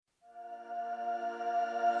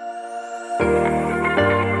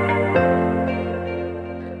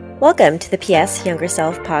Welcome to the PS Younger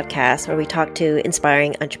Self podcast, where we talk to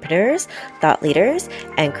inspiring entrepreneurs, thought leaders,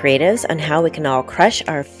 and creatives on how we can all crush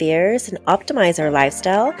our fears and optimize our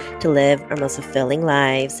lifestyle to live our most fulfilling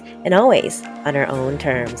lives, and always on our own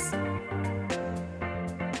terms.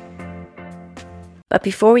 But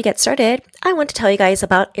before we get started, I want to tell you guys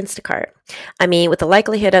about Instacart. I mean, with the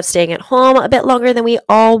likelihood of staying at home a bit longer than we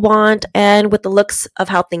all want, and with the looks of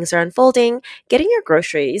how things are unfolding, getting your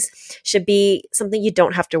groceries should be something you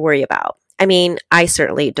don't have to worry about. I mean, I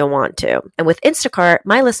certainly don't want to. And with Instacart,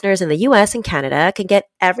 my listeners in the US and Canada can get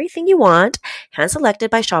everything you want, hand-selected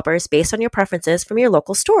by shoppers based on your preferences from your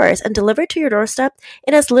local stores and delivered to your doorstep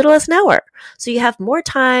in as little as an hour. So you have more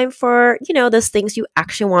time for, those things you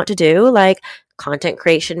actually want to do, like content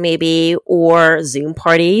creation maybe, or Zoom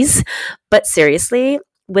parties. But seriously,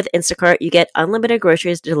 with Instacart, you get unlimited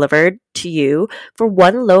groceries delivered to you for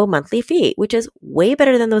one low monthly fee, which is way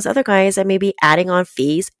better than those other guys that may be adding on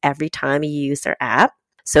fees every time you use their app.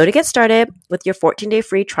 So to get started with your 14-day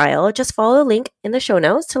free trial, just follow the link in the show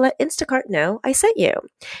notes to let Instacart know I sent you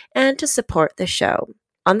and to support the show.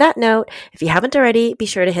 On that note, if you haven't already, be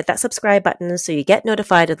sure to hit that subscribe button so you get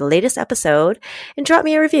notified of the latest episode and drop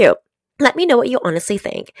me a review. Let me know what you honestly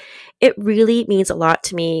think. It really means a lot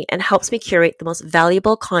to me and helps me curate the most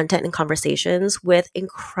valuable content and conversations with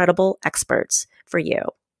incredible experts for you.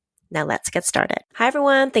 Now let's get started. Hi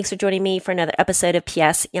everyone, thanks for joining me for another episode of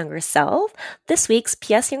PS Younger Self. This week's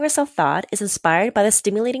PS Younger Self thought is inspired by the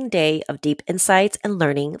stimulating day of deep insights and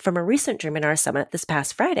learning from a recent Dreaminar Summit this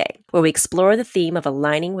past Friday, where we explore the theme of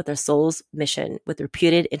aligning with our soul's mission with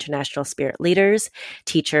reputed international spirit leaders,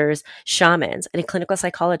 teachers, shamans, and clinical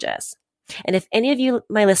psychologists. And if any of you,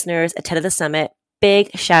 my listeners, attended the summit,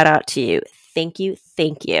 big shout out to you. Thank you.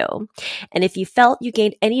 Thank you. And if you felt you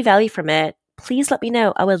gained any value from it, please let me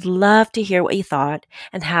know. I would love to hear what you thought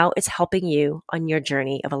and how it's helping you on your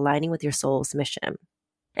journey of aligning with your soul's mission.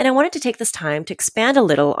 And I wanted to take this time to expand a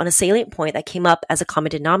little on a salient point that came up as a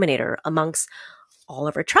common denominator amongst all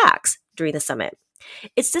of our tracks during the summit.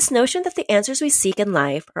 It's this notion that the answers we seek in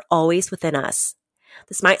life are always within us.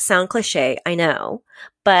 This might sound cliche, I know,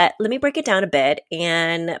 but let me break it down a bit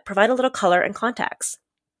and provide a little color and context.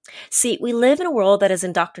 See, we live in a world that is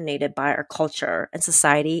indoctrinated by our culture and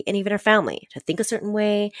society and even our family to think a certain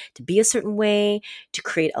way, to be a certain way, to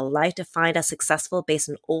create a life defined as successful based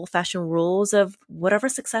on old-fashioned rules of whatever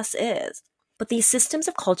success is. But these systems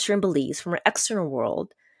of culture and beliefs from our external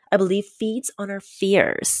world, I believe, feeds on our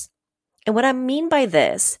fears. And what I mean by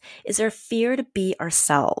this is our fear to be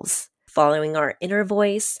ourselves, following our inner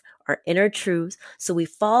voice, our inner truth. So we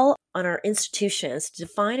fall on our institutions to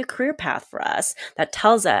define a career path for us that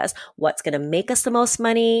tells us what's going to make us the most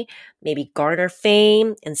money, maybe garner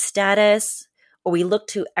fame and status, or we look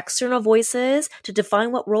to external voices to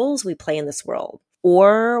define what roles we play in this world,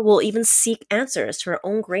 or we'll even seek answers to our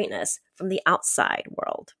own greatness from the outside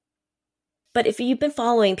world. But if you've been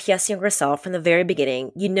following PS Younger Self from the very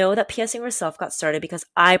beginning, you know that PS Younger Self got started because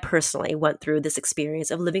I personally went through this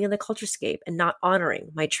experience of living in the culturescape and not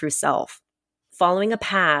honoring my true self. Following a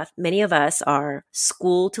path many of us are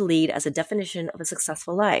schooled to lead as a definition of a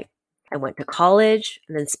successful life. I went to college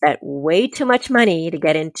and then spent way too much money to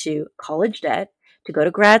get into college debt, to go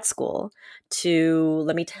to grad school, to,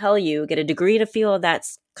 let me tell you, get a degree in a field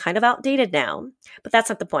that's kind of outdated now. But that's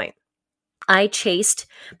not the point. I chased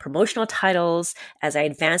promotional titles as I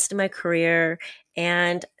advanced in my career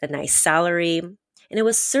and a nice salary. And it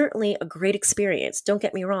was certainly a great experience, don't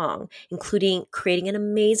get me wrong, including creating an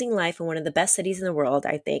amazing life in one of the best cities in the world,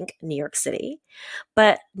 I think, New York City.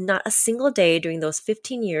 But not a single day during those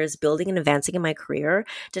 15 years building and advancing in my career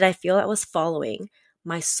did I feel I was following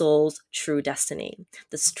my soul's true destiny.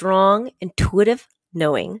 The strong, intuitive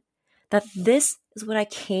knowing that this is what I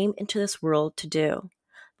came into this world to do.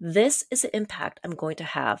 This is the impact I'm going to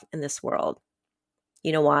have in this world.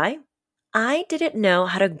 You know why? I didn't know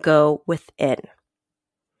how to go within.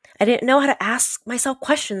 I didn't know how to ask myself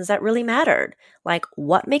questions that really mattered, like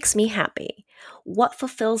what makes me happy? What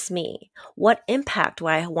fulfills me? What impact do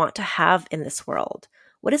I want to have in this world?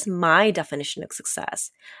 What is my definition of success?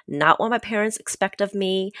 Not what my parents expect of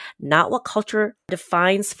me, not what culture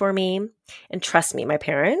defines for me. And trust me, my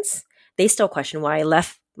parents, they still question why I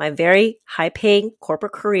left my very high-paying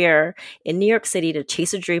corporate career in New York City to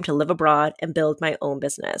chase a dream to live abroad and build my own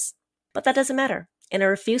business. But that doesn't matter. And I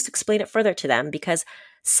refuse to explain it further to them because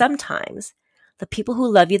sometimes the people who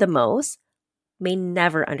love you the most may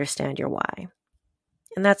never understand your why.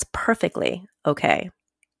 And that's perfectly okay.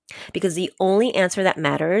 Because the only answer that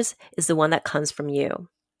matters is the one that comes from you,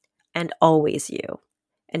 and always you,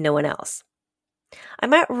 and no one else. I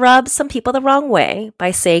might rub some people the wrong way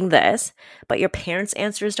by saying this, but your parents'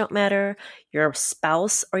 answers don't matter. Your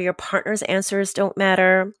spouse or your partner's answers don't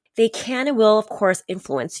matter. They can and will, of course,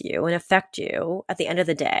 influence you and affect you at the end of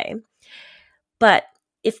the day. But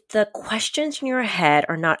if the questions in your head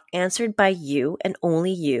are not answered by you and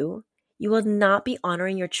only you will not be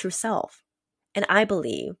honoring your true self. And I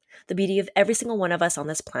believe the beauty of every single one of us on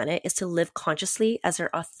this planet is to live consciously as our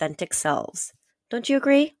authentic selves. Don't you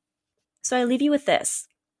agree? So I leave you with this.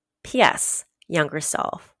 P.S. Younger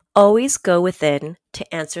self. Always go within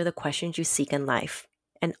to answer the questions you seek in life.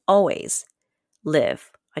 And always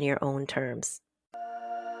live on your own terms.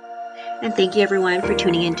 And thank you everyone for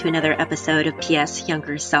tuning in to another episode of P.S.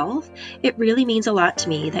 Younger Self. It really means a lot to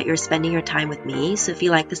me that you're spending your time with me. So if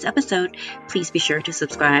you like this episode, please be sure to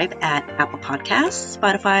subscribe at Apple Podcasts,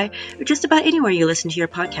 Spotify, or just about anywhere you listen to your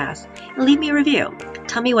podcast. And leave me a review.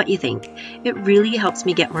 Tell me what you think. It really helps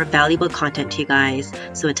me get more valuable content to you guys.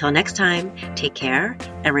 So until next time, take care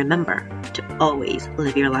and remember to always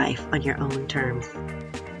live your life on your own terms.